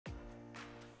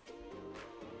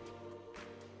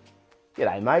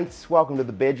G'day mates, welcome to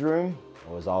the bedroom,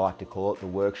 or as I like to call it, the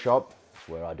workshop. It's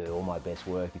where I do all my best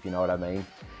work, if you know what I mean.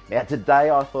 Now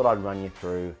today I thought I'd run you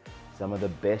through some of the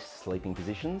best sleeping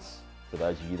positions for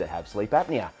those of you that have sleep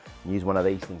apnea. Use one of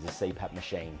these things, a CPAP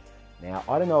machine. Now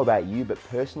I don't know about you, but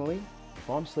personally, if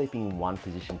I'm sleeping in one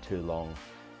position too long,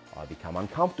 I become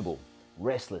uncomfortable,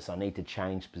 restless. I need to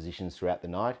change positions throughout the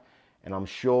night, and I'm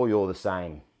sure you're the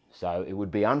same. So it would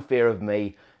be unfair of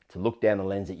me to look down the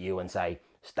lens at you and say,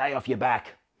 stay off your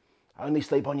back, only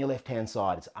sleep on your left-hand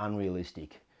side. It's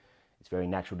unrealistic. It's very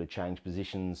natural to change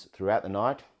positions throughout the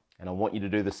night, and I want you to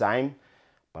do the same,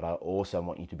 but I also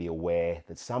want you to be aware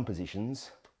that some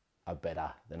positions are better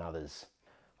than others.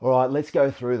 All right, let's go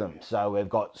through them. So we've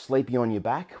got sleeping on your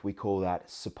back, we call that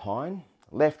supine,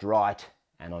 left, right,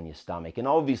 and on your stomach. And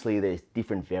obviously there's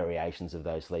different variations of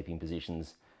those sleeping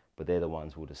positions, but they're the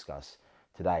ones we'll discuss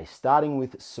today, starting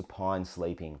with supine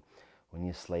sleeping, when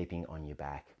you're sleeping on your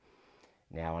back.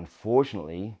 Now,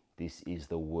 unfortunately, this is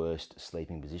the worst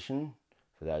sleeping position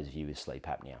for those of you with sleep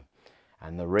apnea.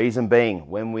 And the reason being,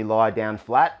 when we lie down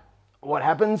flat, what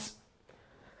happens?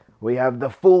 We have the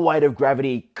full weight of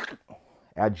gravity,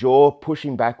 our jaw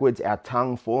pushing backwards, our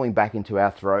tongue falling back into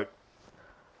our throat.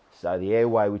 So the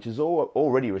airway, which is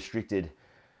already restricted,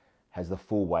 has the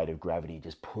full weight of gravity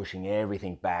just pushing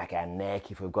everything back. Our neck,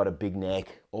 if we've got a big neck,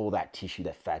 all that tissue,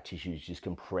 that fat tissue is just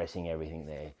compressing everything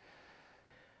there.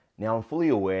 Now I'm fully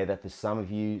aware that for some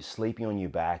of you, sleeping on your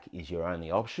back is your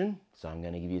only option. So I'm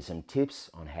going to give you some tips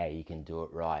on how you can do it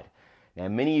right. Now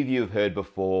many of you have heard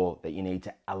before that you need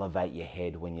to elevate your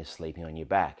head when you're sleeping on your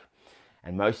back.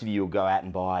 And most of you will go out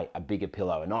and buy a bigger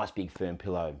pillow, a nice big firm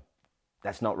pillow.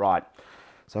 That's not right.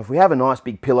 So if we have a nice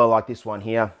big pillow like this one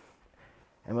here,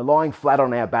 and we're lying flat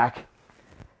on our back,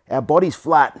 our body's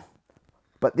flat,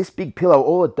 but this big pillow,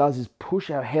 all it does is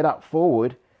push our head up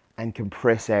forward and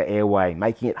compress our airway,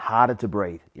 making it harder to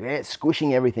breathe. It's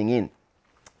squishing everything in.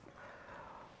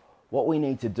 What we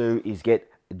need to do is get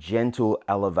a gentle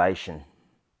elevation,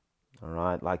 all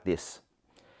right, like this.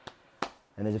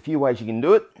 And there's a few ways you can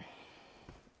do it.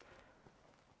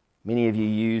 Many of you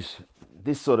use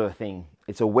this sort of thing.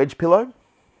 It's a wedge pillow.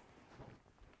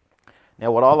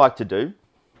 Now what I like to do,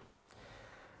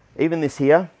 even this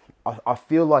here, I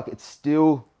feel like it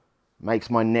still makes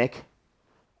my neck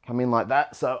come in like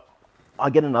that. So I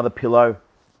get another pillow.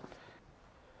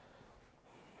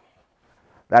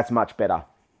 That's much better.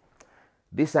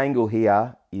 This angle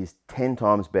here is 10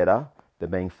 times better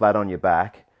than being flat on your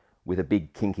back with a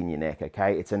big kink in your neck,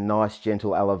 okay? It's a nice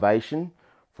gentle elevation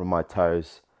from my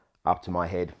toes up to my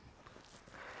head.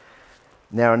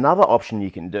 Now another option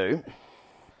you can do,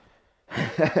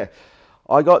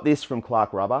 I got this from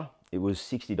Clark Rubber. It was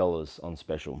 $60 on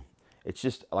special. It's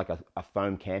just like a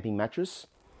foam camping mattress.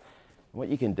 What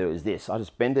you can do is this. I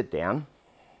just bend it down,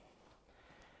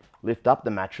 lift up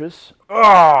the mattress.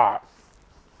 Like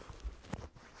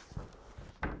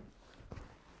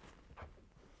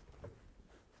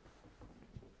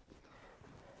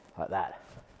that.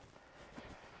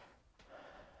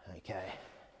 Okay.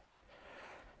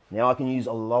 Now I can use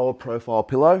a lower profile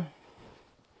pillow.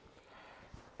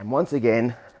 And once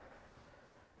again,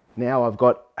 now I've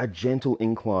got a gentle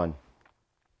incline.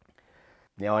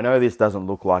 Now I know this doesn't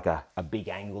look like a big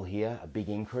angle here, a big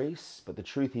increase, but the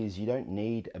truth is you don't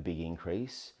need a big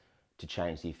increase to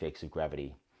change the effects of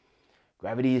gravity.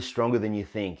 Gravity is stronger than you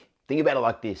think. Think about it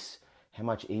like this. How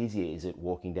much easier is it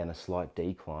walking down a slight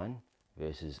decline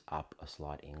versus up a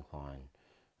slight incline?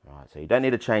 All right, so you don't need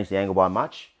to change the angle by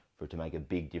much for it to make a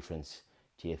big difference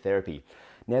to your therapy.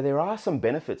 Now there are some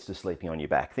benefits to sleeping on your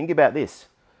back. Think about this.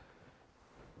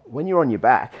 When you're on your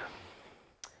back,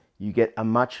 you get a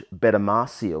much better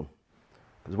mask seal.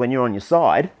 Because when you're on your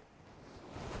side,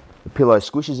 the pillow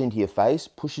squishes into your face,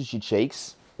 pushes your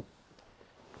cheeks.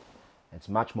 It's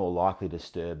much more likely to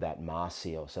disturb that mask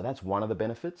seal. So that's one of the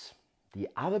benefits. The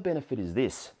other benefit is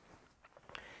this.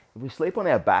 If we sleep on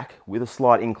our back with a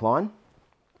slight incline,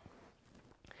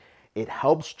 it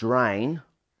helps drain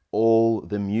all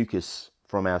the mucus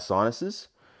from our sinuses.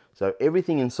 So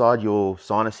everything inside your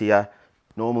sinus here,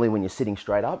 normally when you're sitting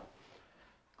straight up,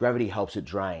 gravity helps it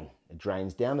drain. It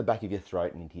drains down the back of your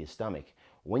throat and into your stomach.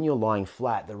 When you're lying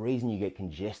flat, the reason you get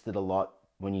congested a lot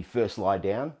when you first lie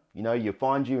down, you know, you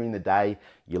find during the day,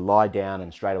 you lie down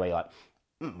and straight away you're like,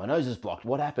 my nose is blocked.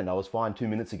 What happened? I was fine 2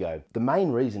 minutes ago. The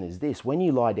main reason is this. When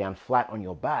you lie down flat on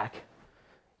your back,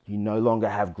 you no longer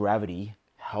have gravity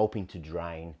helping to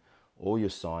drain all your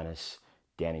sinus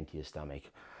down into your stomach.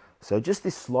 So just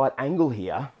this slight angle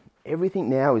here, everything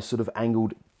now is sort of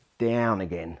angled down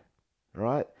again,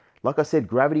 right? Like I said,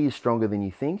 gravity is stronger than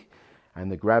you think,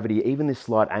 and the gravity, even this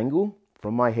slight angle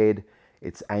from my head,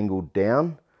 it's angled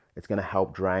down. It's going to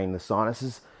help drain the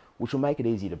sinuses, which will make it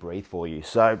easy to breathe for you.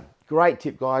 So great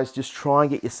tip, guys. Just try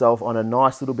and get yourself on a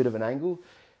nice little bit of an angle.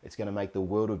 It's going to make the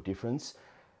world of difference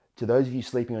to those of you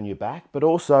sleeping on your back, but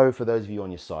also for those of you on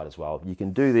your side as well. You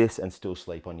can do this and still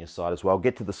sleep on your side as well.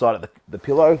 Get to the side of the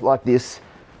pillow like this,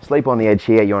 sleep on the edge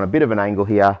here. You're on a bit of an angle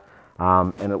here,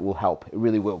 and it will help. It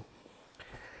really will.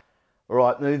 All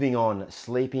right, moving on.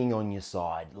 Sleeping on your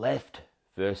side, left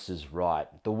versus right.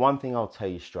 The one thing I'll tell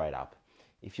you straight up,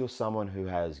 if you're someone who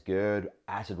has GERD,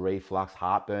 acid reflux,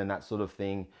 heartburn, that sort of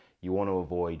thing, you want to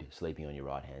avoid sleeping on your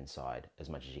right-hand side as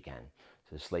much as you can.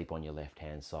 So sleep on your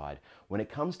left-hand side. When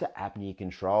it comes to apnea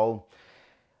control,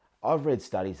 I've read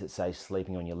studies that say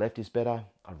sleeping on your left is better.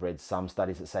 I've read some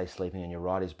studies that say sleeping on your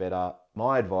right is better.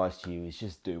 My advice to you is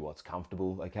just do what's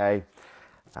comfortable, okay?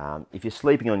 If you're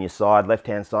sleeping on your side,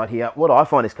 left-hand side here, what I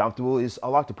find is comfortable is I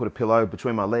like to put a pillow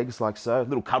between my legs like so,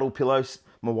 little cuddle pillows.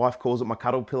 My wife calls it my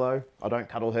cuddle pillow. I don't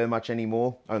cuddle her much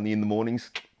anymore, only in the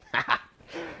mornings.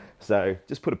 So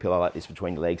just put a pillow like this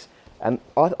between your legs. And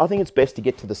I think it's best to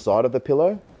get to the side of the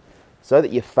pillow so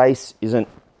that your face isn't,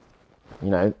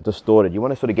 distorted. You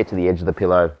want to sort of get to the edge of the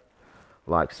pillow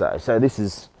like so. So this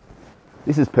is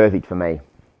perfect for me,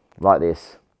 like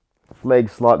this.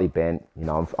 Legs slightly bent.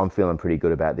 I'm feeling pretty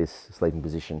good about this sleeping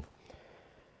position.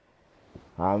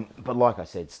 But like I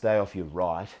said, stay off your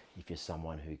right if you're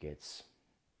someone who gets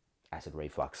acid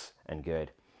reflux and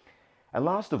GERD. And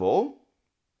last of all,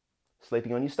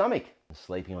 sleeping on your stomach.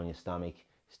 Sleeping on your stomach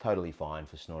is totally fine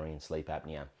for snoring and sleep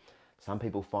apnea. Some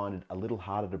people find it a little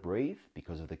harder to breathe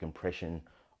because of the compression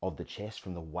of the chest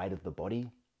from the weight of the body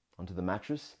onto the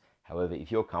mattress. However,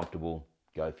 if you're comfortable,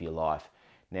 go for your life.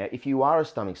 Now, if you are a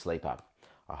stomach sleeper,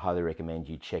 I highly recommend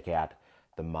you check out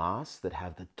the masks that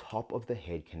have the top of the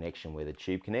head connection where the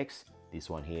tube connects. This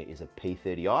one here is a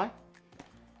P30i.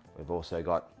 We've also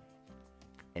got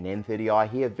an N30i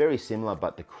here, very similar,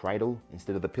 but the cradle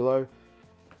instead of the pillow.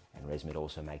 And ResMed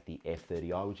also make the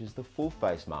F30i, which is the full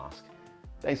face mask.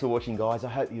 Thanks for watching, guys. I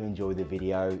hope you enjoyed the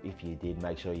video. If you did,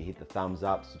 make sure you hit the thumbs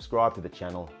up, subscribe to the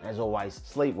channel. As always,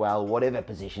 sleep well, whatever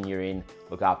position you're in.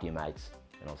 Look after your mates,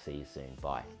 and I'll see you soon.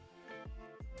 Bye.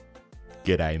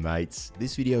 G'day mates,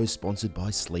 this video is sponsored by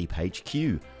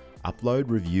SleepHQ. Upload,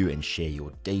 review and share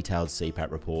your detailed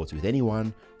CPAP reports with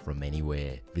anyone from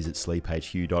anywhere. Visit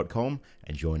sleephq.com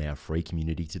and join our free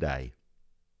community today.